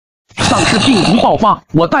丧尸病毒爆发，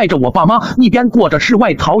我带着我爸妈一边过着世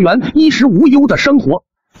外桃源、衣食无忧的生活，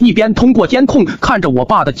一边通过监控看着我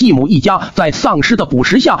爸的继母一家在丧尸的捕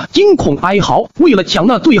食下惊恐哀嚎，为了抢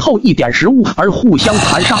那最后一点食物而互相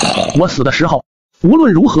残杀。我死的时候，无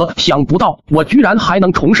论如何想不到我居然还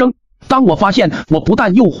能重生。当我发现我不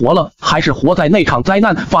但又活了，还是活在那场灾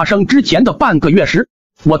难发生之前的半个月时，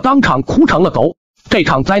我当场哭成了狗。这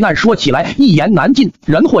场灾难说起来一言难尽，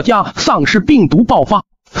人祸加丧尸病毒爆发。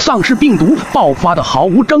丧尸病毒爆发的毫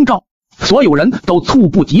无征兆，所有人都猝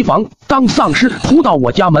不及防。当丧尸扑到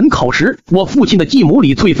我家门口时，我父亲的继母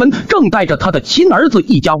李翠芬正带着他的亲儿子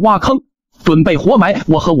一家挖坑，准备活埋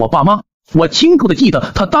我和我爸妈。我清楚地记得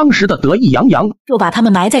他当时的得意洋洋，就把他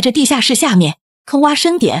们埋在这地下室下面，坑挖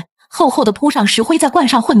深点，厚厚的铺上石灰，再灌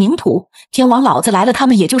上混凝土。天王老子来了，他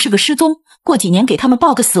们也就是个失踪，过几年给他们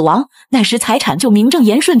报个死亡，那时财产就名正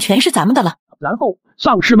言顺全是咱们的了。然后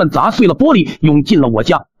丧尸们砸碎了玻璃，涌进了我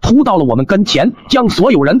家，扑到了我们跟前，将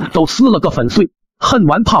所有人都撕了个粉碎。恨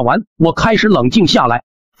完怕完，我开始冷静下来。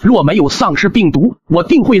若没有丧尸病毒，我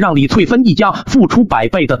定会让李翠芬一家付出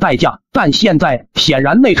100倍的代价。但现在显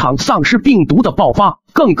然那场丧尸病毒的爆发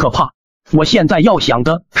更可怕。我现在要想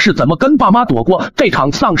的是怎么跟爸妈躲过这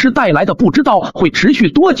场丧尸带来的不知道会持续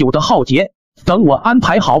多久的浩劫。等我安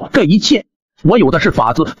排好这一切，我有的是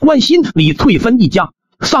法子关心李翠芬一家。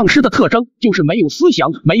丧尸的特征就是没有思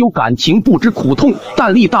想，没有感情，不知苦痛，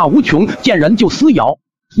但力大无穷，见人就撕咬。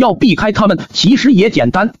要避开他们其实也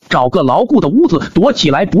简单，找个牢固的屋子躲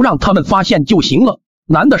起来，不让他们发现就行了。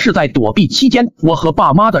难的是在躲避期间我和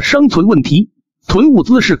爸妈的生存问题。囤物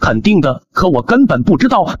资是肯定的，可我根本不知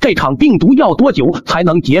道这场病毒要多久才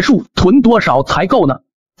能结束，囤多少才够呢？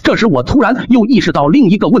这时我突然又意识到另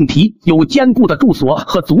一个问题，有坚固的住所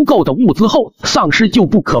和足够的物资后，丧尸就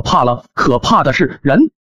不可怕了，可怕的是人。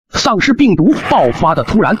丧尸病毒爆发的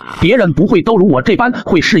突然，别人不会都如我这般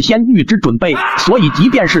会事先预知准备，所以即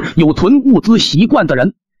便是有囤物资习惯的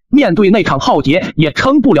人，面对那场浩劫也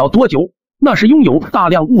撑不了多久。那时拥有大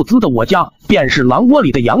量物资的我家便是狼窝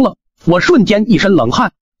里的羊了。我瞬间一身冷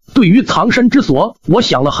汗。对于藏身之所，我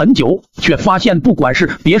想了很久，却发现不管是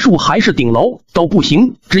别墅还是顶楼都不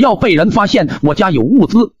行，只要被人发现我家有物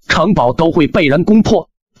资，城堡都会被人攻破。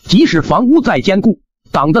即使房屋再坚固，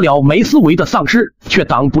挡得了没思维的丧尸，却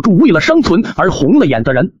挡不住为了生存而红了眼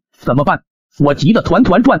的人。怎么办？我急得团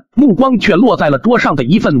团转，目光却落在了桌上的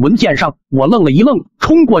一份文件上。我愣了一愣，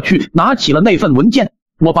冲过去拿起了那份文件。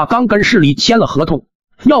我爸刚跟市里签了合同，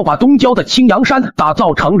要把东郊的青阳山打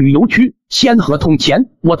造成旅游区。签合同前，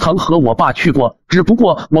我曾和我爸去过，只不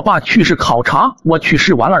过我爸去是考察，我去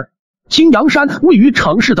是玩儿。青阳山位于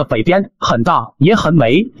城市的北边，很大也很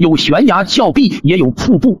美，有悬崖峭壁，也有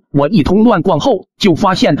瀑布。我一通乱逛后，就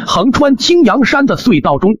发现横穿青阳山的隧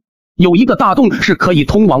道中有一个大洞，是可以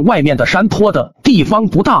通往外面的山坡的。地方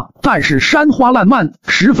不大，但是山花烂漫，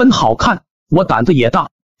十分好看。我胆子也大，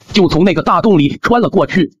就从那个大洞里穿了过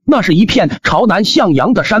去。那是一片朝南向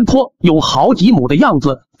阳的山坡，有好几亩的样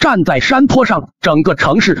子。站在山坡上，整个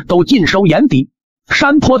城市都尽收眼底。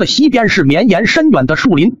山坡的西边是绵延深远的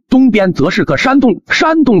树林，东边则是个山洞，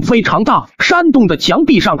山洞非常大，山洞的墙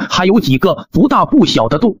壁上还有几个不大不小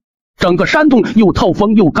的洞，整个山洞又透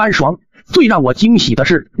风又干爽。最让我惊喜的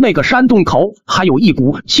是，那个山洞口还有一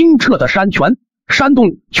股清澈的山泉。山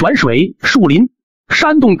洞、泉水、树林。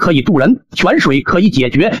山洞可以住人，泉水可以解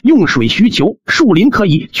决用水需求，树林可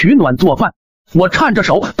以取暖做饭。我颤着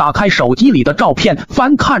手打开手机里的照片，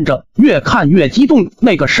翻看着，越看越激动。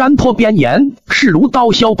那个山坡边沿势如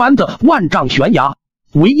刀削般的万丈悬崖，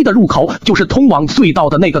唯一的入口就是通往隧道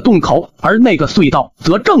的那个洞口，而那个隧道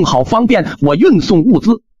则正好方便我运送物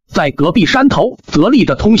资。在隔壁山头则立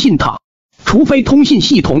着通信塔，除非通信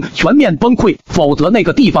系统全面崩溃，否则那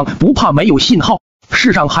个地方不怕没有信号。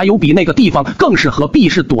世上还有比那个地方更适合避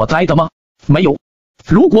世躲灾的吗？没有。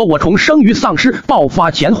如果我重生于丧尸爆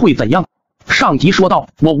发前会怎样？上集说到，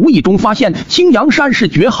我无意中发现青阳山是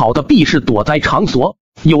绝好的避世躲灾场所。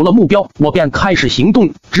有了目标，我便开始行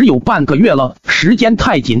动。只有半个月了，时间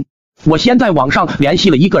太紧。我先在网上联系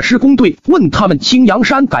了一个施工队，问他们青阳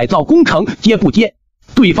山改造工程接不接。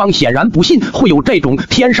对方显然不信会有这种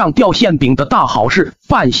天上掉馅饼的大好事，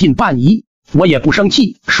半信半疑。我也不生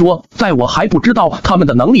气，说在我还不知道他们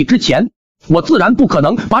的能力之前，我自然不可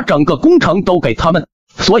能把整个工程都给他们，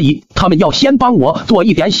所以他们要先帮我做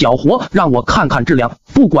一点小活，让我看看质量，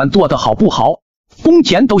不管做得好不好，工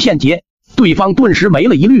钱都现结。对方顿时没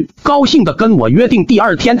了疑虑，高兴地跟我约定第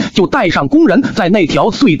二天就带上工人在那条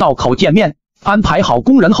隧道口见面。安排好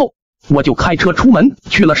工人后，我就开车出门，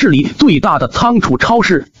去了市里最大的仓储超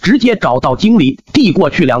市，直接找到经理，递过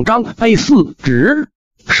去2张 A4 纸，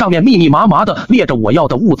上面密密麻麻的列着我要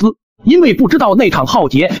的物资。因为不知道那场浩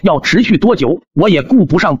劫要持续多久，我也顾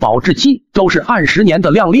不上保质期，都是按10年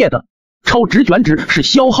的量列的。抽纸卷纸是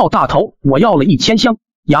消耗大头，我要了1000箱。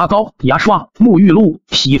牙膏、牙刷、沐浴露、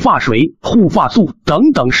洗发水、护发素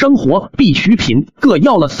等等生活必需品各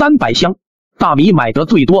要了300箱。大米买得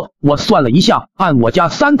最多，我算了一下，按我家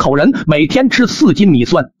3口人每天吃4斤米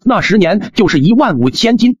算，那10年就是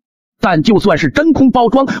15000斤。但就算是真空包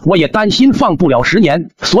装，我也担心放不了10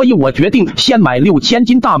年，所以我决定先买6000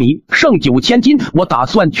斤大米，剩9000斤我打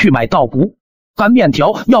算去买稻谷。干面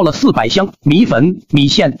条要了400箱，米粉、米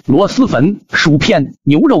线、螺蛳粉、薯片、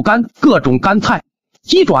牛肉干、各种干菜、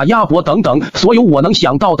鸡爪、鸭脖等等，所有我能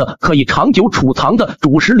想到的可以长久储藏的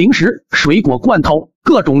主食、零食、水果罐头、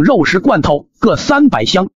各种肉食罐头各300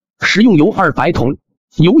箱，食用油200桶，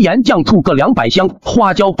油盐酱醋各200箱，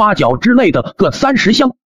花椒八角之类的各30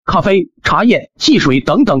箱，咖啡、茶叶、汽水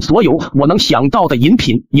等等，所有我能想到的饮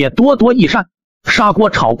品也多多益善。砂锅、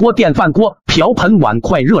炒锅、电饭锅、瓢盆、碗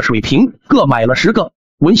筷、热水瓶各买了10个，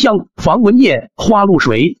蚊香、防蚊液、花露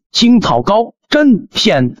水、青草膏、针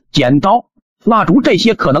线、剪刀、蜡烛这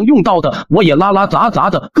些可能用到的我也拉拉杂杂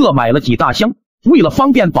的各买了几大箱。为了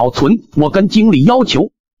方便保存，我跟经理要求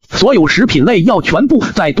所有食品类要全部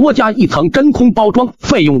再多加1层真空包装，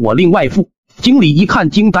费用我另外付。经理一看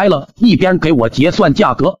惊呆了，一边给我结算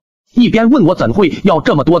价格，一边问我怎会要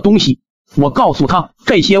这么多东西。我告诉他，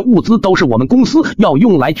这些物资都是我们公司要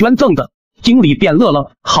用来捐赠的。经理便乐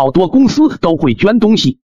了，好多公司都会捐东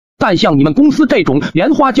西，但像你们公司这种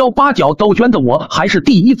连花椒八角都捐的，我还是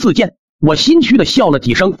第一次见。我心虚的笑了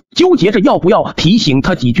几声，纠结着要不要提醒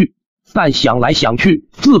他几句，但想来想去，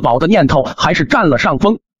自保的念头还是占了上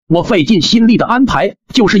风。我费尽心力的安排，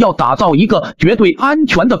就是要打造一个绝对安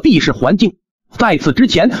全的避世环境。在此之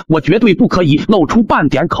前，我绝对不可以露出半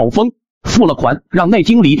点口风。付了款，让那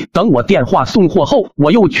经理等我电话送货后，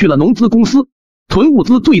我又去了农资公司。囤物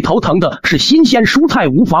资最头疼的是新鲜蔬菜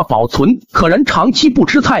无法保存，可人长期不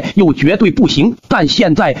吃菜又绝对不行。但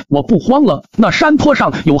现在我不慌了，那山坡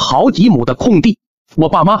上有好几亩的空地，我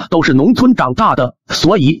爸妈都是农村长大的，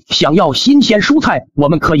所以想要新鲜蔬菜，我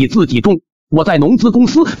们可以自己种。我在农资公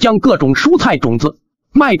司将各种蔬菜种子、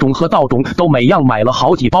麦种和稻种都每样买了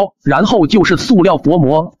好几包，然后就是塑料薄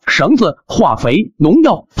膜、绳子、化肥、农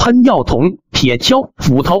药、喷药桶、铁锹、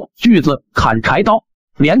斧头、锯子、砍柴刀、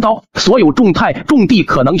镰刀，所有种菜种地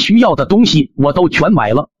可能需要的东西我都全买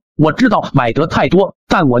了。我知道买得太多，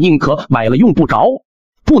但我宁可买了用不着，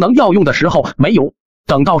不能要用的时候没有，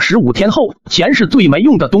等到15天后，钱是最没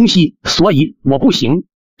用的东西，所以我不行。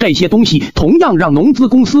这些东西同样让农资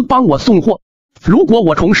公司帮我送货。如果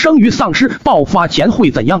我从生于丧尸爆发前会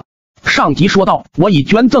怎样？上集说到，我以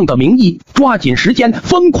捐赠的名义抓紧时间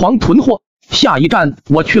疯狂囤货。下一站，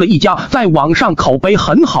我去了一家在网上口碑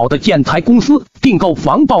很好的建材公司，订购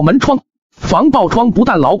防爆门窗。防爆窗不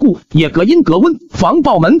但牢固，也隔音隔温，防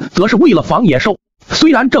爆门则是为了防野兽。虽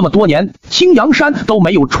然这么多年青阳山都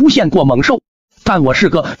没有出现过猛兽，但我是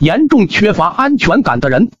个严重缺乏安全感的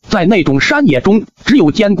人，在那种山野中，只有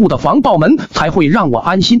坚固的防爆门才会让我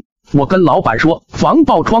安心。我跟老板说，防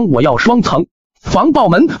爆窗我要2层，防爆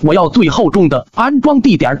门我要最厚重的，安装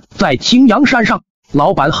地点在青阳山上。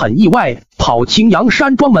老板很意外，跑青阳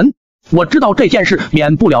山装门。我知道这件事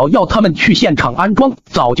免不了要他们去现场安装，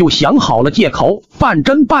早就想好了借口，半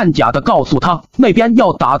真半假的告诉他那边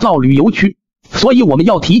要打造旅游区，所以我们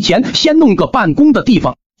要提前先弄个办公的地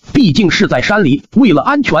方，毕竟是在山里，为了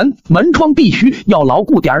安全，门窗必须要牢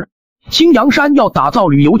固点儿。青阳山要打造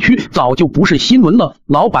旅游区早就不是新闻了，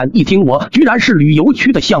老板一听我居然是旅游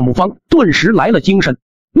区的项目方，顿时来了精神，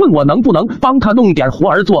问我能不能帮他弄点活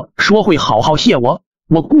儿做，说会好好谢我。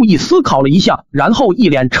我故意思考了一下，然后一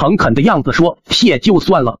脸诚恳的样子说，谢就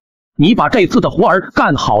算了，你把这次的活儿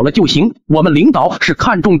干好了就行，我们领导是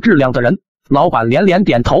看重质量的人。老板连连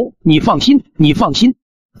点头，你放心，你放心。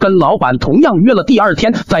跟老板同样约了第2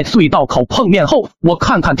天在隧道口碰面后，我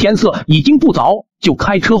看看天色已经不早，就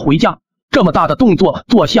开车回家。这么大的动作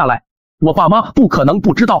做下来，我爸妈不可能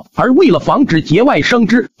不知道，而为了防止节外生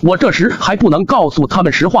枝，我这时还不能告诉他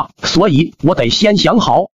们实话，所以我得先想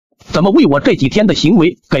好怎么为我这几天的行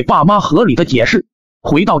为给爸妈合理的解释。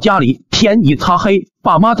回到家里，天已擦黑，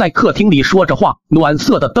爸妈在客厅里说着话，暖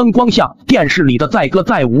色的灯光下，电视里的载歌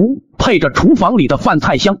载舞配着厨房里的饭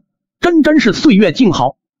菜香，真是岁月静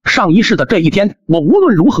好。上一世的这一天，我无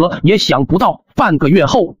论如何也想不到，半个月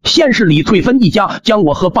后，先是李翠芬一家将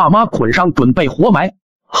我和爸妈捆上准备活埋，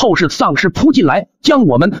后是丧尸扑进来，将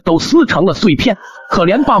我们都撕成了碎片。可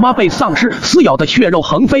怜爸妈被丧尸撕咬的血肉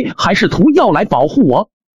横飞，还试图要来保护我。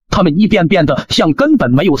他们一遍遍的向根本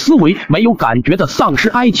没有思维、没有感觉的丧尸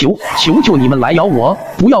哀求，求求你们来咬我，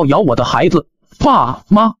不要咬我的孩子，爸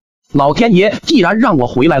妈。老天爷既然让我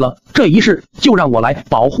回来了，这一世就让我来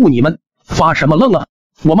保护你们。发什么愣啊？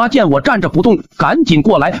我妈见我站着不动，赶紧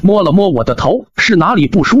过来摸了摸我的头，是哪里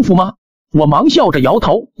不舒服吗？我忙笑着摇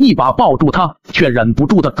头，一把抱住她，却忍不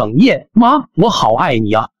住的哽咽：妈，我好爱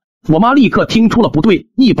你啊！我妈立刻听出了不对，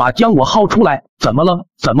一把将我薅出来。怎么了？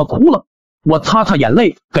怎么哭了？我擦擦眼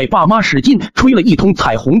泪，给爸妈使劲吹了一通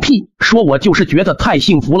彩虹屁，说我就是觉得太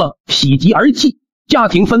幸福了，喜极而泣，家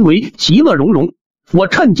庭氛围其乐融融。我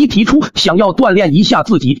趁机提出想要锻炼一下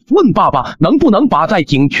自己，问爸爸能不能把在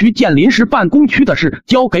景区建临时办公区的事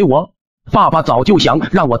交给我。爸爸早就想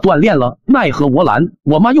让我锻炼了，奈何我懒，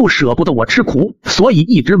我妈又舍不得我吃苦，所以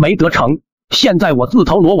一直没得逞。现在我自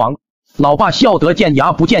投罗网。老爸笑得见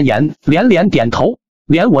牙不见眼，连连点头。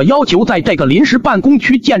连我要求在这个临时办公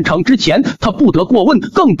区建成之前，他不得过问，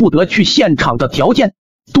更不得去现场的条件，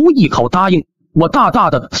都一口答应。我大大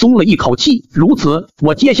的松了一口气，如此，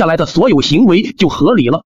我接下来的所有行为就合理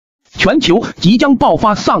了。全球即将爆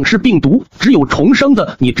发丧尸病毒，只有重生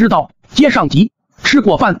的你知道。接上集。吃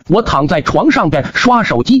过饭，我躺在床上边刷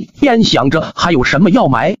手机，边想着还有什么要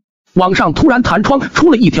买。网上突然弹窗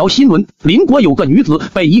出了一条新闻，邻国有个女子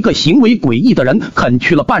被一个行为诡异的人啃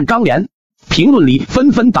去了半张脸。评论里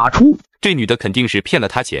纷纷打出：这女的肯定是骗了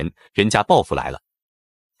他钱，人家报复来了，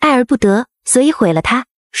爱而不得，所以毁了他。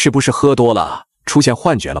是不是喝多了，出现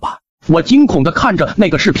幻觉了吧？我惊恐地看着那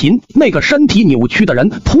个视频，那个身体扭曲的人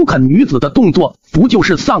扑啃女子的动作，不就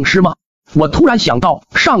是丧尸吗？我突然想到，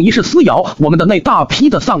上一世撕咬我们的那大批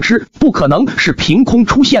的丧尸，不可能是凭空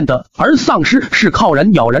出现的，而丧尸是靠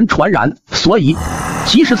人咬人传染，所以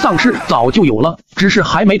其实丧尸早就有了，只是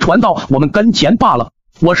还没传到我们跟前罢了。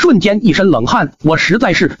我瞬间一身冷汗，我实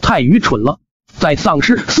在是太愚蠢了。在丧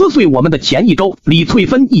尸撕碎我们的前一周，李翠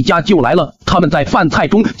芬一家就来了，他们在饭菜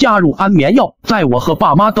中加入安眠药，在我和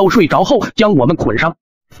爸妈都睡着后将我们捆上。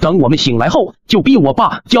等我们醒来后，就逼我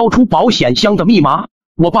爸交出保险箱的密码。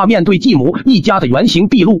我爸面对继母一家的原形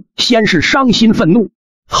毕露，先是伤心愤怒，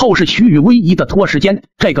后是虚与委蛇的拖时间。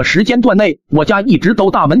这个时间段内，我家一直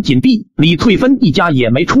都大门紧闭，李翠芬一家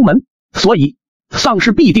也没出门，所以丧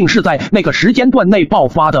尸必定是在那个时间段内爆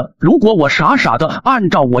发的。如果我傻傻的按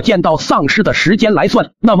照我见到丧尸的时间来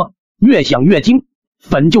算，那么越想越惊，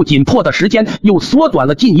本就紧迫的时间又缩短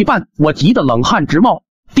了近一半，我急得冷汗直冒。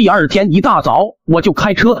第二天一大早，我就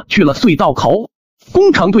开车去了隧道口。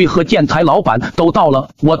工程队和建材老板都到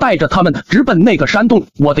了，我带着他们直奔那个山洞。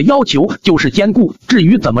我的要求就是坚固，至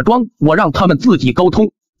于怎么装，我让他们自己沟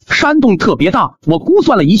通。山洞特别大，我估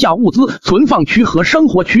算了一下物资存放区和生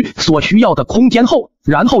活区所需要的空间后，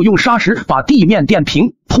然后用砂石把地面垫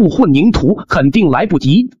平，铺混凝土肯定来不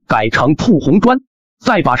及，改成铺红砖，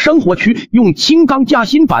再把生活区用轻钢夹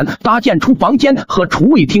心板搭建出房间和厨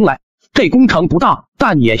卫厅来。这工程不大，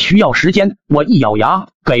但也需要时间。我一咬牙，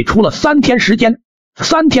给出了3天时间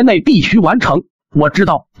，3天内必须完成。我知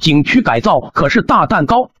道景区改造可是大蛋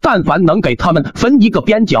糕，但凡能给他们分一个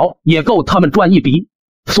边角，也够他们赚一笔。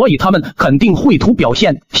所以他们肯定绘图表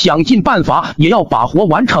现，想尽办法也要把活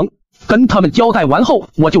完成。跟他们交代完后，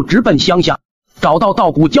我就直奔乡下，找到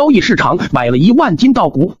稻谷交易市场买了1万斤稻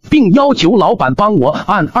谷，并要求老板帮我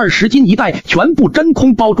按20斤一袋全部真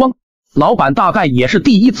空包装。老板大概也是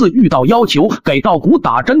第一次遇到要求给稻谷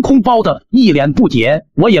打真空包的，一脸不解。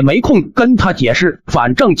我也没空跟他解释，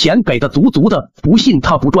反正钱给的足足的，不信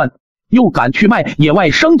他不赚。又赶去卖野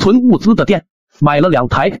外生存物资的店，买了2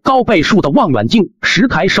台高倍数的望远镜、10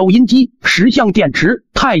台收音机、10箱电池、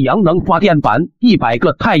太阳能发电板、100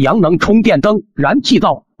个太阳能充电灯、燃气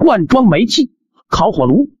灶、罐装煤气、烤火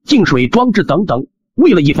炉、净水装置等等。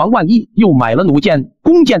为了以防万一，又买了弩箭、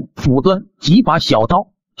弓箭、斧子、几把小刀。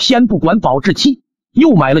先不管保质期，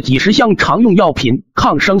又买了几十箱常用药品、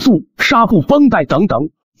抗生素、纱布、绷带等等。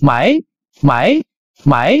买，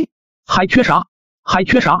还缺啥？还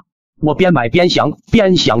缺啥？我边买边想，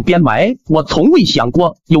边想边买。我从未想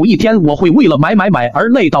过有一天我会为了买而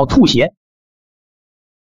累到吐血。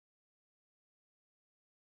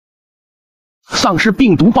丧尸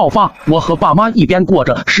病毒爆发，我和爸妈一边过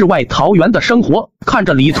着世外桃源的生活，看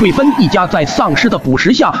着李翠芬一家在丧尸的捕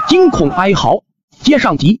食下惊恐哀嚎。接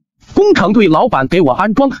上集，工程队老板给我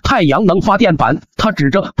安装太阳能发电板，他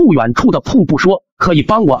指着不远处的瀑布说，可以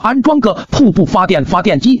帮我安装个瀑布发电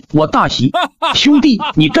机。我大喜，兄弟，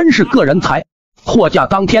你真是个人才。货架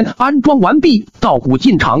当天安装完毕，稻谷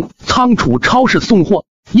进场，仓储超市送货。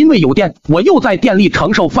因为有电，我又在电力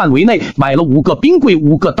承受范围内买了5个冰柜、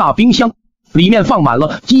5个大冰箱，里面放满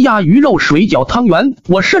了鸡鸭鱼肉、水饺、汤圆。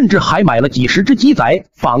我甚至还买了几十只鸡仔，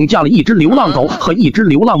绑架了1只流浪狗和1只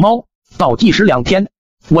流浪猫。倒计时2天，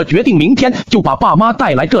我决定明天就把爸妈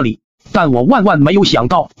带来这里。但我万万没有想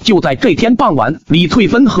到，就在这天傍晚，李翠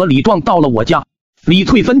芬和李壮到了我家。李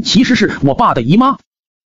翠芬其实是我爸的姨妈。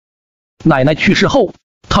奶奶去世后，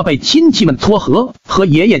她被亲戚们撮合，和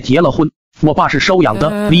爷爷结了婚。我爸是收养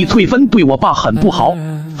的，李翠芬对我爸很不好，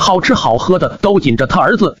好吃好喝的都紧着他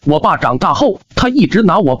儿子。我爸长大后，他一直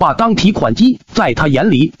拿我爸当提款机，在他眼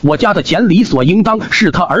里，我家的钱理所应当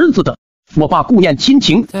是他儿子的。我爸顾念亲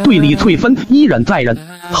情，对李翠芬一忍再忍。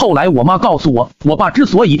后来我妈告诉我，我爸之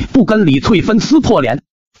所以不跟李翠芬撕破脸，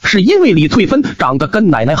是因为李翠芬长得跟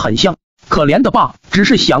奶奶很像，可怜的爸只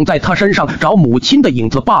是想在她身上找母亲的影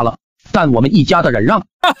子罢了。但我们一家的忍让，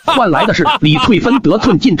换来的是李翠芬得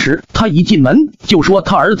寸进尺。她一进门就说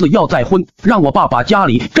她儿子要再婚，让我爸把家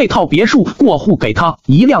里这套别墅过户给他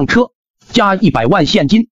，1辆车加100万现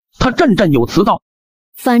金。他振振有词道：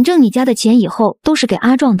反正你家的钱以后都是给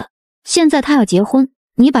阿壮的，现在他要结婚，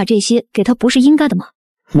你把这些给他不是应该的吗？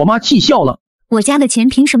我妈气笑了，我家的钱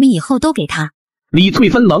凭什么以后都给他？李翠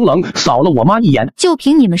芬冷冷扫了我妈一眼，就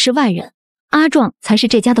凭你们是外人，阿壮才是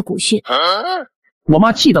这家的骨血。我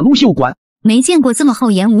妈气得撸袖管，没见过这么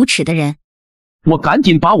厚颜无耻的人。我赶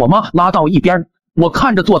紧把我妈拉到一边，我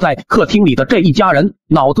看着坐在客厅里的这一家人，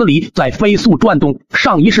脑子里在飞速转动。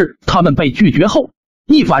上一世他们被拒绝后，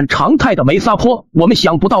一反常态的没撒泼，我们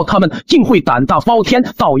想不到他们竟会胆大包天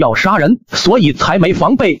到要杀人，所以才没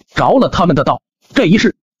防备，着了他们的道。这一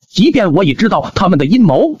世，即便我已知道他们的阴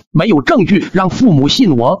谋，没有证据让父母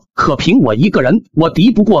信我，可凭我一个人，我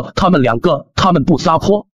敌不过他们2个。他们不撒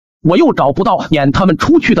泼，我又找不到撵他们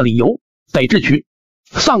出去的理由，得智取。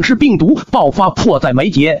丧尸病毒爆发迫在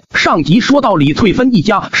眉睫。上集说到李翠芬一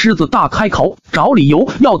家狮子大开口，找理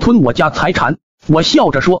由要吞我家财产。我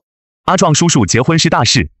笑着说：阿壮叔叔结婚是大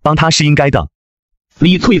事，帮他是应该的。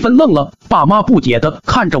李翠芬愣了，爸妈不解地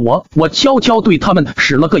看着我，我悄悄对他们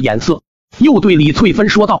使了个眼色，又对李翠芬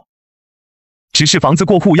说道：只是房子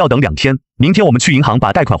过户要等2天，明天我们去银行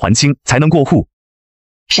把贷款还清才能过户。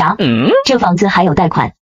啥？这房子还有贷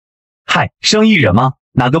款？嗨，生意人吗？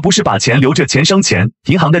哪个不是把钱留着钱生钱？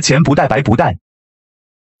银行的钱不贷白不贷。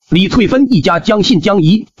李翠芬一家将信将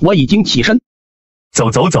疑，我已经起身。走，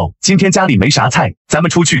今天家里没啥菜，咱们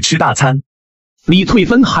出去吃大餐。李翠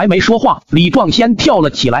芬还没说话，李壮先跳了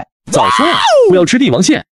起来。早说啊，我要吃帝王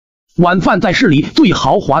蟹。晚饭在市里最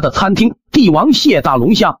豪华的餐厅，帝王蟹大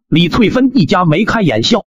龙虾。李翠芬一家眉开眼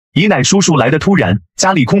笑。姨奶叔叔来的突然，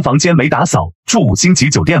家里空房间没打扫，住5星级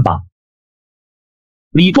酒店吧。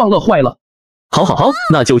李壮乐坏了。好，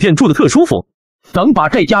那酒店住的特舒服。等把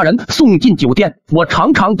这家人送进酒店，我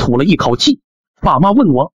长长吐了一口气。爸妈问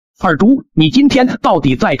我：二猪，你今天到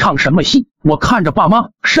底在唱什么戏？我看着爸妈，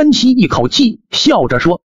深吸一口气，笑着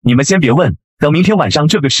说：你们先别问，等明天晚上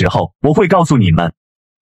这个时候，我会告诉你们。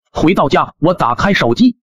回到家，我打开手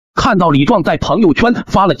机，看到李壮在朋友圈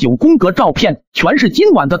发了9宫格照片，全是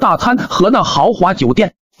今晚的大餐和那豪华酒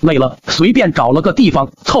店。累了，随便找了个地方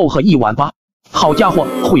凑合一晚吧。好家伙，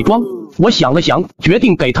会装！我想了想，决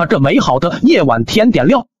定给他这美好的夜晚添点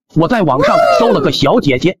料。我在网上搜了个小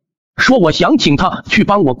姐姐，说我想请她去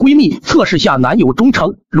帮我闺蜜测试下男友忠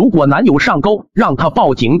诚，如果男友上钩，让她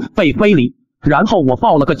报警被非礼。然后我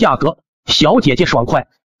报了个价格，小姐姐爽快，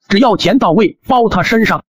只要钱到位，包她身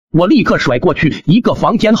上。我立刻甩过去一个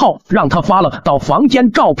房间号，让她发了到房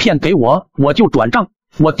间照片给我，我就转账。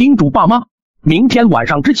我叮嘱爸妈，明天晚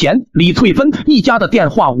上之前，李翠芬一家的电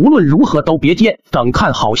话无论如何都别接，等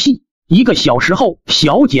看好戏。1个小时后，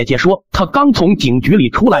小姐姐说她刚从警局里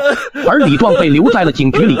出来，而李壮被留在了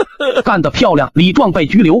警局里。干得漂亮！李壮被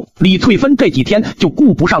拘留，李翠芬这几天就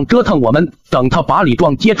顾不上折腾我们。等她把李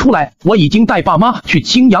壮接出来，我已经带爸妈去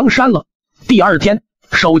青阳山了。第2天，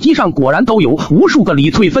手机上果然都有无数个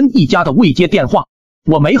李翠芬一家的未接电话。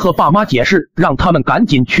我没和爸妈解释，让他们赶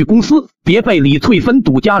紧去公司，别被李翠芬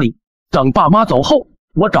堵家里。等爸妈走后，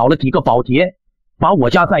我找了几个保洁，把我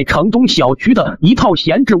家在城东小区的一套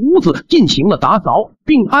闲置屋子进行了打扫，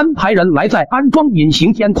并安排人来在安装隐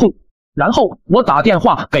形监控。然后我打电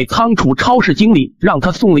话给仓储超市经理，让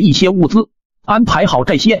他送了一些物资。安排好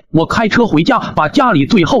这些，我开车回家，把家里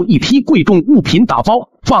最后一批贵重物品打包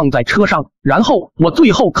放在车上。然后我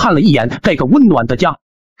最后看了一眼这个温暖的家，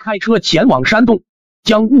开车前往山洞。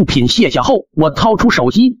将物品卸下后，我掏出手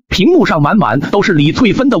机，屏幕上满满都是李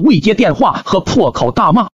翠芬的未接电话和破口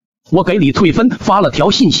大骂。我给李翠芬发了条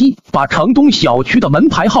信息，把城东小区的门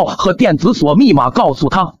牌号和电子锁密码告诉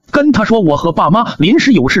她，跟她说我和爸妈临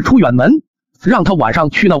时有事出远门，让她晚上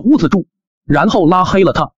去那屋子住，然后拉黑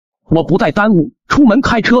了她。我不再耽误，出门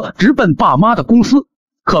开车直奔爸妈的公司。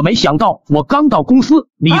可没想到，我刚到公司，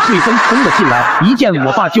李翠芬冲了进来，一见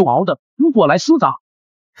我爸就嗷的扑过来厮打。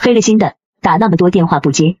黑了心的，打那么多电话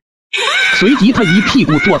不接。随即他一屁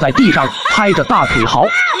股坐在地上，拍着大腿嚎：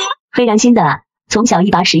黑良心的，从小一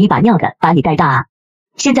把屎一把尿的把你带大啊！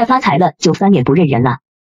现在发财了就翻脸不认人了。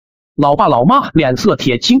老爸老妈脸色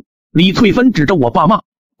铁青，李翠芬指着我爸妈：“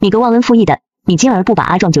你个忘恩负义的，你今儿不把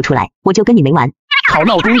阿壮救出来，我就跟你没完。”吵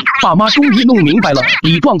闹中，爸妈终于弄明白了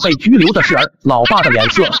李壮被拘留的事儿，老爸的脸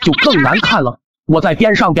色就更难看了。我在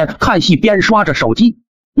边看戏边刷着手机，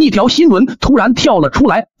一条新闻突然跳了出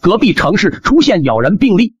来，隔壁城市出现咬人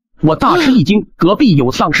病例。我大吃一惊，隔壁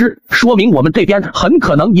有丧尸，说明我们这边很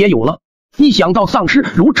可能也有了。一想到丧尸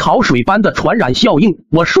如潮水般的传染效应，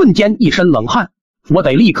我瞬间一身冷汗。我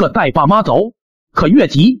得立刻带爸妈走，可越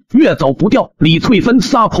急越走不掉。李翠芬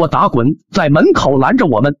撒泼打滚，在门口拦着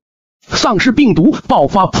我们。丧尸病毒爆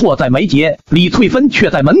发迫在眉睫，李翠芬却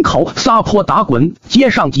在门口撒泼打滚，接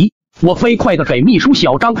上急。我飞快地给秘书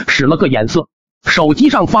小张使了个眼色，手机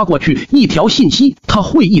上发过去一条信息，他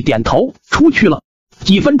会意点头出去了。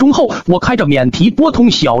几分钟后，我开着免提拨通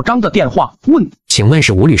小张的电话，问：“请问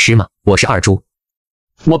是吴律师吗？我是二猪。”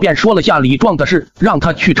我便说了下李壮的事，让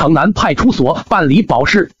他去城南派出所办理保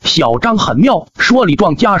释。小张很妙，说李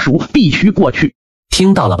壮家属必须过去。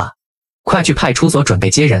听到了吧？快去派出所准备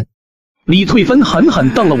接人。李翠芬狠狠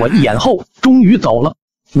瞪了我一眼后，终于走了。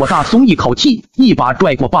我大松一口气，一把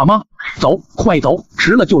拽过爸妈：“走，快走，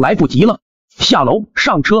迟了就来不及了。”下楼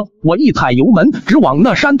上车，我一踩油门，直往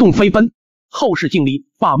那山洞飞奔。后视镜里，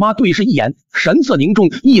爸妈对视一眼，神色凝重，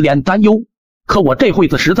一脸担忧。可我这会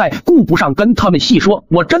子实在顾不上跟他们细说，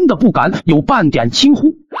我真的不敢有半点轻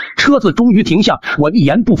忽。车子终于停下，我一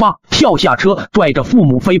言不发，跳下车，拽着父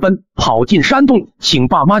母飞奔，跑进山洞，请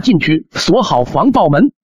爸妈进去，锁好防爆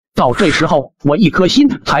门。到这时候，我一颗心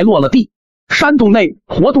才落了地。山洞内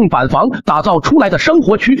活动板房打造出来的生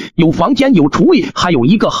活区，有房间，有厨卫，还有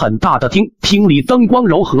一个很大的厅，厅里灯光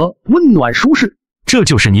柔和，温暖舒适。这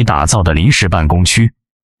就是你打造的临时办公区。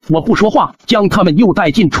我不说话，将他们又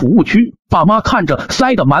带进储物区。爸妈看着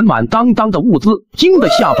塞得满满当当的物资，惊得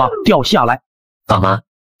下巴掉下来。爸妈，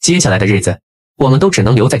接下来的日子，我们都只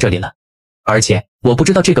能留在这里了。而且我不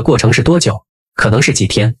知道这个过程是多久，可能是几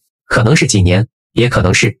天，可能是几年，也可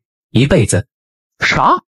能是一辈子。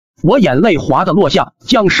啥？我眼泪滑得落下，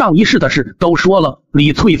将上一世的事都说了。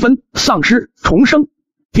李翠芬丧尸重生，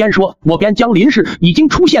边说我边将临时已经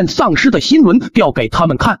出现丧尸的新闻调给他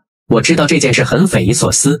们看。我知道这件事很匪夷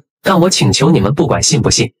所思，但我请求你们不管信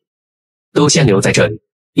不信，都先留在这里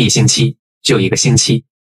，1星期就1个星期。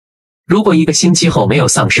如果1个星期后没有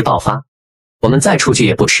丧尸爆发，我们再出去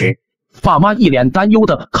也不迟。爸妈一脸担忧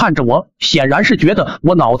地看着我，显然是觉得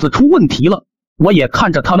我脑子出问题了。我也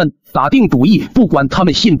看着他们，打定主意，不管他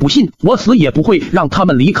们信不信，我死也不会让他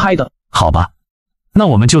们离开的。好吧，那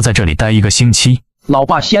我们就在这里待1个星期。老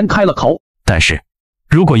爸先开了口，但是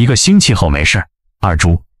如果1个星期后没事，二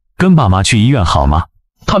猪跟爸妈去医院好吗？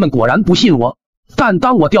他们果然不信我，但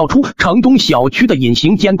当我调出城东小区的隐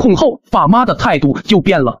形监控后，爸妈的态度就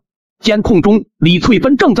变了。监控中，李翠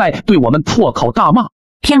芬正在对我们破口大骂：“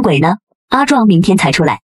骗鬼呢！阿壮明天才出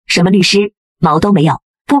来，什么律师毛都没有，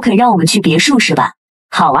不肯让我们去别墅是吧？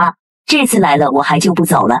好啊，这次来了我还就不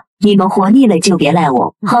走了，你们活腻了就别赖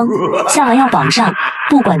我，哼！下来要绑上，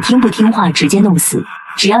不管听不听话，直接弄死。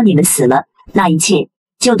只要你们死了，那一切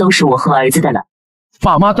就都是我和儿子的了。”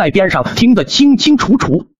爸妈在边上听得清清楚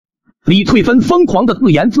楚。李翠芬疯狂的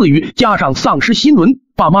自言自语，加上丧尸新闻，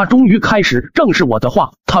爸妈终于开始正视我的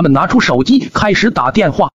话。他们拿出手机开始打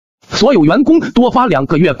电话，所有员工多发2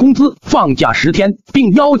个月工资，放假10天，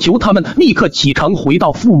并要求他们立刻启程回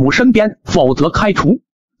到父母身边，否则开除。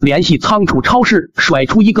联系仓储超市，甩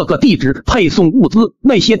出一个个地址配送物资，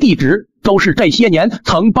那些地址都是这些年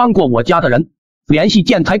曾帮过我家的人。联系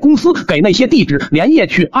建材公司，给那些地址连夜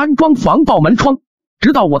去安装防爆门窗。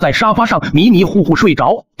直到我在沙发上迷迷糊糊睡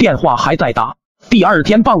着，电话还在打。第二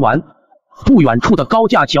天傍晚，不远处的高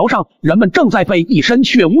架桥上，人们正在被一身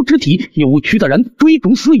血污肢体扭曲的人追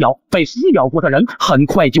逐撕咬，被撕咬过的人很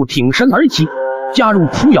快就挺身而起，加入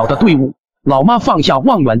扑咬的队伍。老妈放下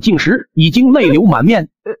望远镜时，已经泪流满面，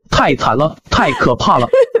太惨了，太可怕了！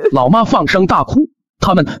老妈放声大哭。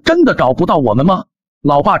他们真的找不到我们吗？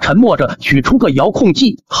老爸沉默着取出个遥控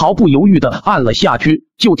器，毫不犹豫地按了下去，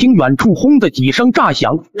就听远处轰的几声炸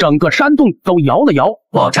响，整个山洞都摇了摇，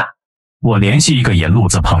爆炸！我联系一个野路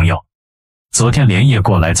子朋友，昨天连夜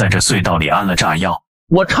过来，在这隧道里安了炸药。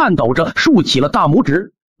我颤抖着竖起了大拇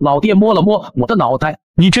指。老爹摸了摸我的脑袋，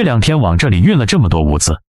你这2天往这里运了这么多物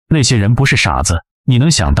资，那些人不是傻子，你能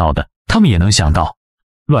想到的，他们也能想到。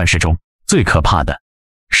乱世中最可怕的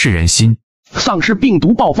是人心。丧尸病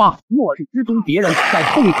毒爆发，末日之中，别人在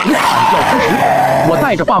痛苦惨叫之时，我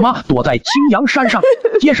带着爸妈躲在青阳山上。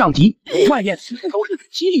接上集，外面都是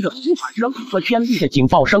凄厉的呼喊声和尖利的警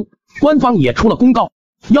报声。官方也出了公告，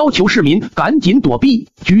要求市民赶紧躲避，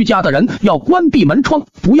居家的人要关闭门窗，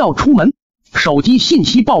不要出门。手机信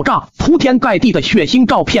息爆炸，铺天盖地的血腥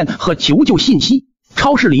照片和求救信息。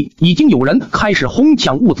超市里已经有人开始哄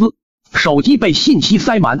抢物资，手机被信息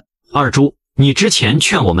塞满。二猪，你之前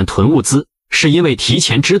劝我们囤物资，是因为提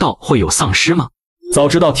前知道会有丧尸吗？早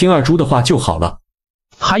知道听二猪的话就好了。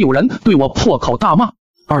还有人对我破口大骂：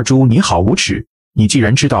二猪你好无耻！你既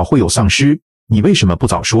然知道会有丧尸，你为什么不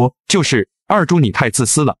早说？就是二猪你太自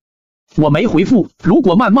私了。我没回复，如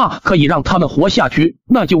果谩骂可以让他们活下去，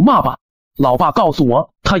那就骂吧。老爸告诉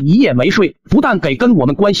我，他一夜没睡，不但给跟我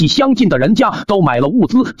们关系相近的人家都买了物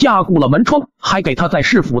资，加固了门窗，还给他在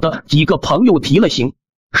市府的几个朋友提了醒，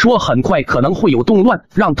说很快可能会有动乱，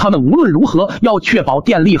让他们无论如何要确保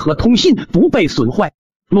电力和通信不被损坏。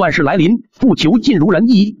乱世来临，不求尽如人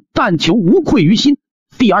意，但求无愧于心。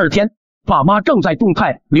第二天，爸妈正在动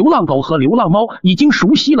态，流浪狗和流浪猫已经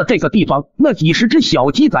熟悉了这个地方，那几十只小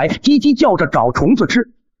鸡仔叽叽叫着找虫子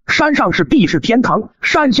吃。山上是避世天堂，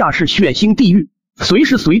山下是血腥地狱，随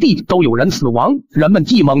时随地都有人死亡，人们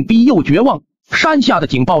既懵逼又绝望。山下的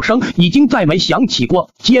警报声已经再没响起过，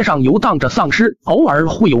街上游荡着丧尸，偶尔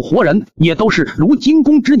会有活人，也都是如惊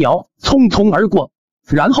弓之鸟，匆匆而过，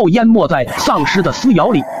然后淹没在丧尸的撕咬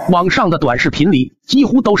里。网上的短视频里几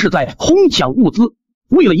乎都是在哄抢物资，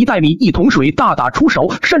为了一袋米一桶水大打出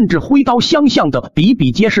手，甚至挥刀相向的比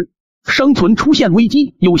比皆是。生存出现危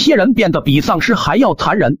机，有些人变得比丧尸还要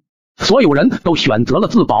残忍，所有人都选择了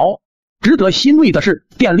自保。值得欣慰的是，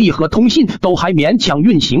电力和通信都还勉强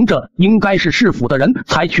运行着，应该是市府的人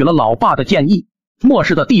采取了老爸的建议。末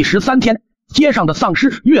世的第13天，街上的丧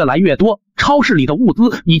尸越来越多，超市里的物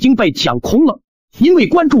资已经被抢空了。因为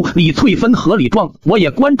关注李翠芬和李壮，我也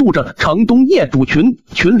关注着城东业主群，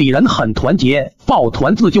群里人很团结，抱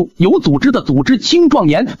团自救，有组织的组织青壮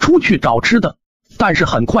年出去找吃的。但是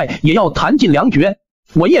很快也要弹尽粮绝。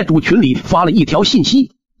我业主群里发了一条信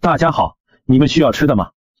息：大家好，你们需要吃的吗？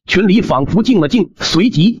群里仿佛静了静，随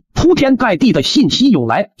即铺天盖地的信息涌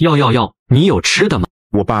来。要，你有吃的吗？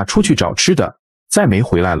我爸出去找吃的，再没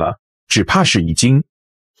回来了，只怕是已经……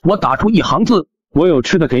我打出一行字：我有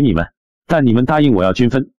吃的给你们，但你们答应我要均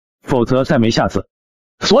分，否则再没下次。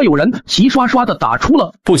所有人齐刷刷的打出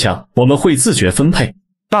了不抢，我们会自觉分配。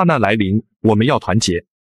大难来临，我们要团结。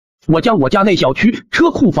我将我家那小区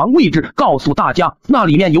车库房位置告诉大家，那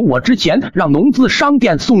里面有我之前让农资商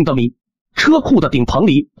店送的米。车库的顶棚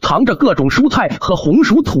里藏着各种蔬菜和红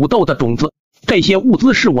薯土豆的种子，这些物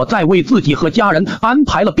资是我在为自己和家人安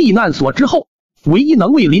排了避难所之后，唯一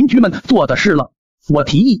能为邻居们做的事了。我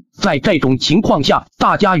提议，在这种情况下，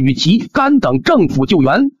大家与其干等政府救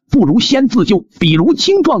援，不如先自救。比如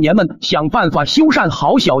青壮年们想办法修缮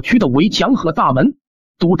好小区的围墙和大门，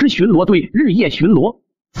组织巡逻队日夜巡逻。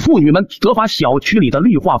妇女们则把小区里的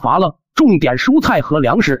绿化伐了，种点蔬菜和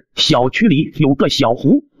粮食。小区里有个小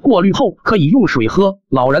湖，过滤后可以用水喝。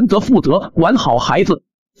老人则负责管好孩子。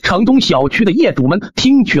城东小区的业主们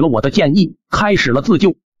听取了我的建议，开始了自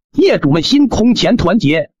救。业主们心空前团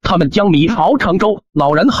结，他们将米熬成粥，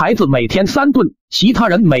老人孩子每天3顿，其他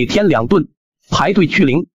人每天2顿，排队去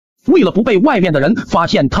领。为了不被外面的人发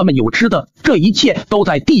现他们有吃的，这一切都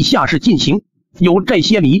在地下室进行。有这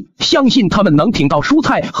些米，相信他们能挺到蔬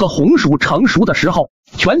菜和红薯成熟的时候。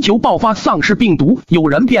全球爆发丧尸病毒，有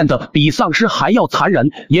人变得比丧尸还要残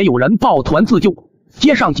忍，也有人抱团自救。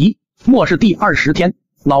接上集，末世第20天，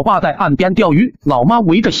老爸在岸边钓鱼，老妈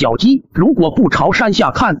围着小鸡，如果不朝山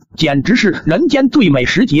下看，简直是人间最美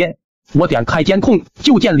时节。我点开监控，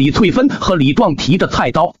就见李翠芬和李壮提着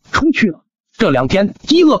菜刀出去了。这2天，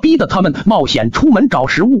饥饿逼得他们冒险出门找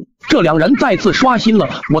食物。这2人再次刷新了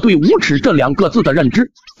我对无耻这2个字的认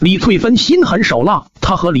知。李翠芬心狠手辣，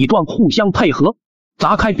她和李壮互相配合，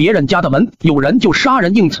砸开别人家的门，有人就杀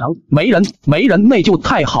人硬抢，没人那就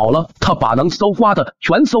太好了，他把能搜刮的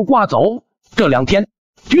全搜刮走。这2天，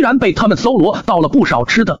居然被他们搜罗到了不少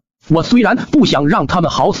吃的。我虽然不想让他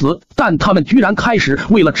们好死，但他们居然开始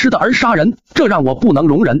为了吃的而杀人，这让我不能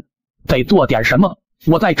容忍，得做点什么。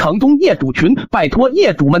我在城东业主群拜托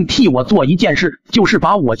业主们替我做一件事，就是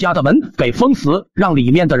把我家的门给封死，让里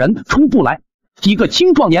面的人出不来。几个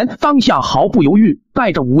青壮年当下毫不犹豫，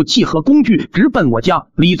带着武器和工具直奔我家。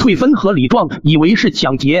李翠芬和李壮以为是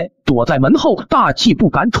抢劫，躲在门后大气不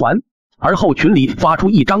敢喘。而后群里发出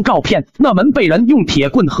一张照片，那门被人用铁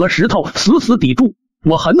棍和石头死死抵住。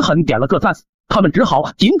我狠狠点了个赞，他们只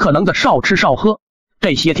好尽可能的少吃少喝。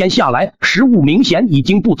这些天下来，食物明显已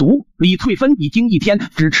经不足。李翠芬已经1天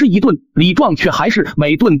只吃1顿，李壮却还是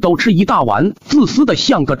每顿都吃1大碗，自私的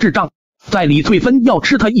像个智障。在李翠芬要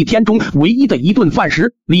吃他1天中唯一的1顿饭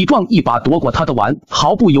时，李壮一把夺过他的碗，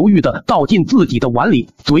毫不犹豫的倒进自己的碗里，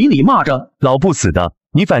嘴里骂着：“老不死的，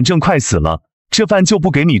你反正快死了，这饭就不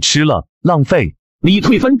给你吃了，浪费。”李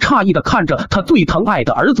翠芬诧异的看着她最疼爱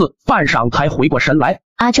的儿子，半晌才回过神来。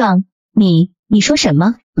阿壮，你说什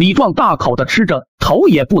么？李壮大口的吃着，头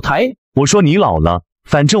也不抬。我说你老了，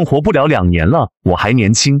反正活不了2年了，我还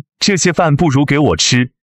年轻，这些饭不如给我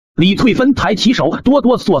吃。李翠芬抬起手，哆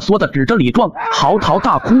哆嗦嗦的指着李壮，嚎啕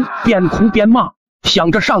大哭，边哭边骂，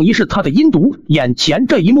想着上一世他的阴毒，眼前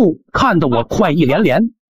这一幕看得我快意连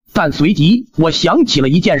连。但随即我想起了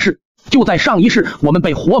一件事，就在上一世我们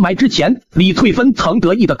被活埋之前，李翠芬曾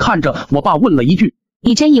得意的看着我爸问了一句：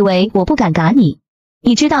你真以为我不敢嘎你？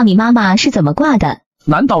你知道你妈妈是怎么挂的？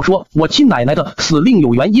难道说我亲奶奶的死另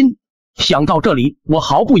有原因？想到这里，我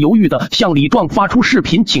毫不犹豫的向李壮发出视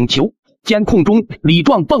频请求。监控中，李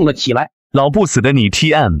壮蹦了起来：老不死的你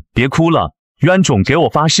TM， 别哭了，冤种给我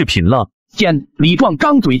发视频了。见李壮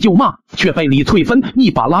张嘴就骂，却被李翠芬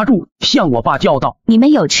一把拉住，向我爸叫道：你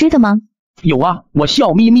们有吃的吗？有啊，我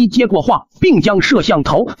笑眯眯接过话，并将摄像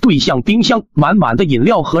头对向冰箱满满的饮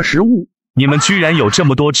料和食物。你们居然有这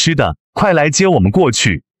么多吃的，快来接我们过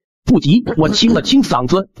去。不急，我清了清嗓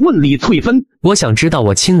子，问李翠芬：我想知道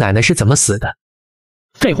我亲奶奶是怎么死的。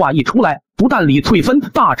这话一出来，不但李翠芬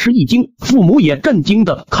大吃一惊，父母也震惊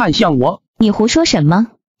的看向我。你胡说什么？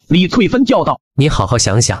李翠芬叫道：你好好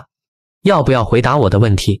想想，要不要回答我的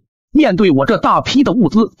问题？面对我这大批的物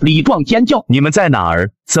资，李壮尖叫：你们在哪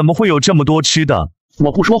儿？怎么会有这么多吃的？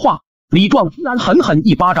我不说话，李壮居然狠狠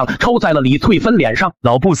一巴掌抽在了李翠芬脸上。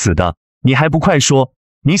老不死的，你还不快说，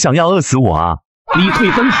你想要饿死我啊？李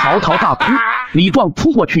翠芬嚎啕大哭，李壮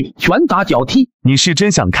扑过去拳打脚踢。你是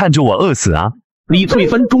真想看着我饿死啊？李翠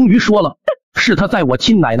芬终于说了，是他在我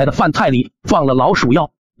亲奶奶的饭菜里放了老鼠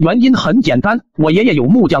药，原因很简单，我爷爷有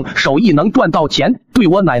木匠手艺，能赚到钱，对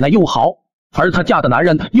我奶奶又好，而她嫁的男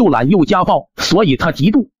人又懒又家暴，所以她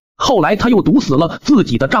嫉妒。后来她又毒死了自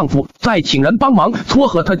己的丈夫，再请人帮忙撮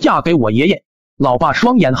合她嫁给我爷爷。老爸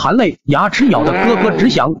双眼含泪，牙齿咬得咯咯直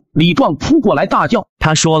响。李壮扑过来大叫：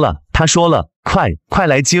他说了，快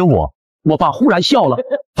来接我！我爸忽然笑了：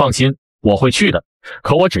放心，我会去的，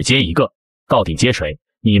可我只接一个，到底接谁，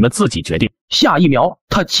你们自己决定。下一秒，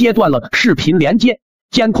他切断了视频连接。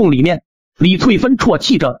监控里面，李翠芬啜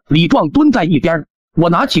泣着，李壮蹲在一边。我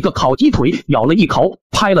拿起个烤鸡腿，咬了一口，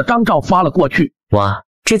拍了张照发了过去。哇，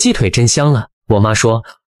这鸡腿真香啊！我妈说，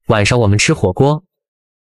晚上我们吃火锅。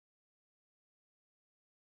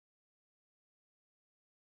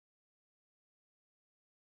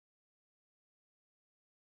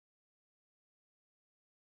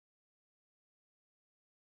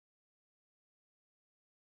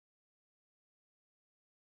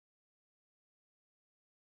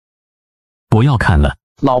不要看了，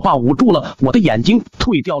老爸捂住了我的眼睛，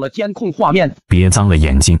退掉了监控画面。别脏了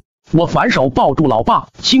眼睛。我反手抱住老爸，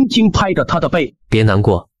轻轻拍着他的背。别难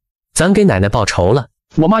过，咱给奶奶报仇了。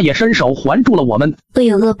我妈也伸手环住了我们。恶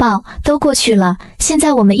有恶报，都过去了，现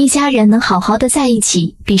在我们一家人能好好的在一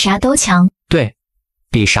起，比啥都强。对，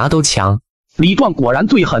比啥都强。李壮果然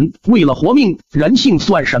最狠，为了活命，人性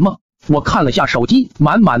算什么？我看了下手机，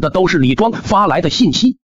满满的都是李壮发来的信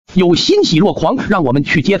息，有欣喜若狂让我们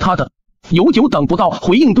去接他的，有久等不到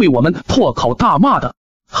回应对我们破口大骂的，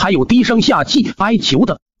还有低声下气哀求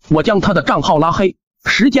的。我将他的账号拉黑。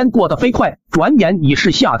时间过得飞快，转眼已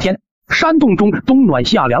是夏天，山洞中冬暖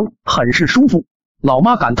夏凉，很是舒服。老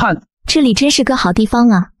妈感叹：这里真是个好地方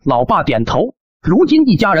啊。老爸点头。如今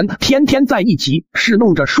一家人天天在一起，侍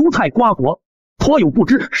弄着蔬菜瓜果，颇有不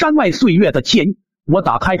知山外岁月的惬意。我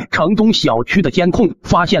打开城东小区的监控，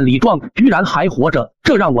发现李壮居然还活着，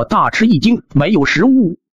这让我大吃一惊。没有食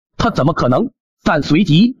物，他怎么可能？但随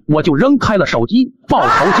即我就扔开了手机，抱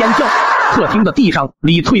头尖叫。客厅的地上，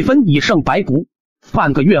李翠芬已剩白骨。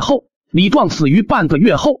半个月后，李壮死于半个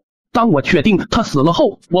月后。当我确定他死了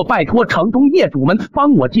后，我拜托城东业主们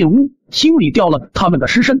帮我进屋清理掉了他们的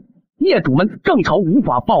尸身。业主们正愁无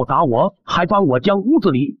法报答我，还帮我将屋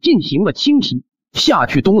子里进行了清洗。夏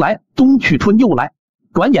去冬来，冬去春又来，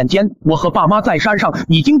转眼间我和爸妈在山上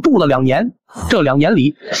已经住了2年。这2年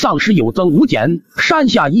里，丧尸有增无减，山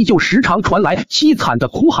下依旧时常传来凄惨的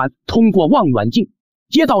哭喊。通过望远镜，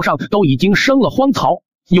街道上都已经生了荒草。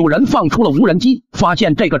有人放出了无人机，发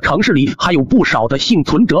现这个城市里还有不少的幸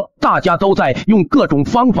存者，大家都在用各种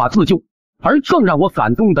方法自救。而更让我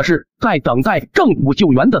感动的是，在等待政府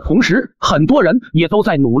救援的同时，很多人也都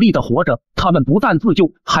在努力的活着，他们不但自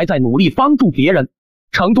救，还在努力帮助别人。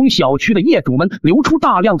城东小区的业主们留出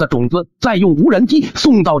大量的种子，再用无人机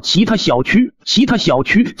送到其他小区，其他小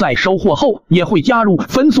区在收获后也会加入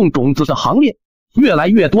分送种子的行列。越来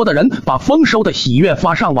越多的人把丰收的喜悦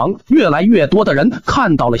发上网，越来越多的人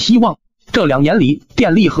看到了希望。这2年里，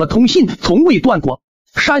电力和通信从未断过。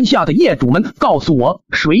山下的业主们告诉我，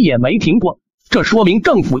水也没停过。这说明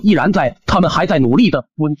政府依然在，他们还在努力的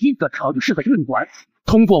稳定的城市的运转。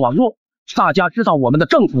通过网络，大家知道我们的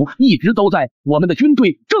政府一直都在，我们的军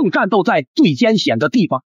队正战斗在最艰险的地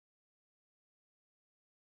方。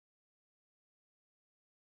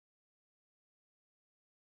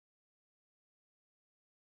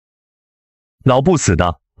老不死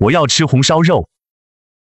的，我要吃红烧肉。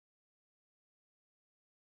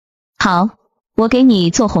好，我给你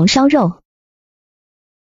做红烧肉。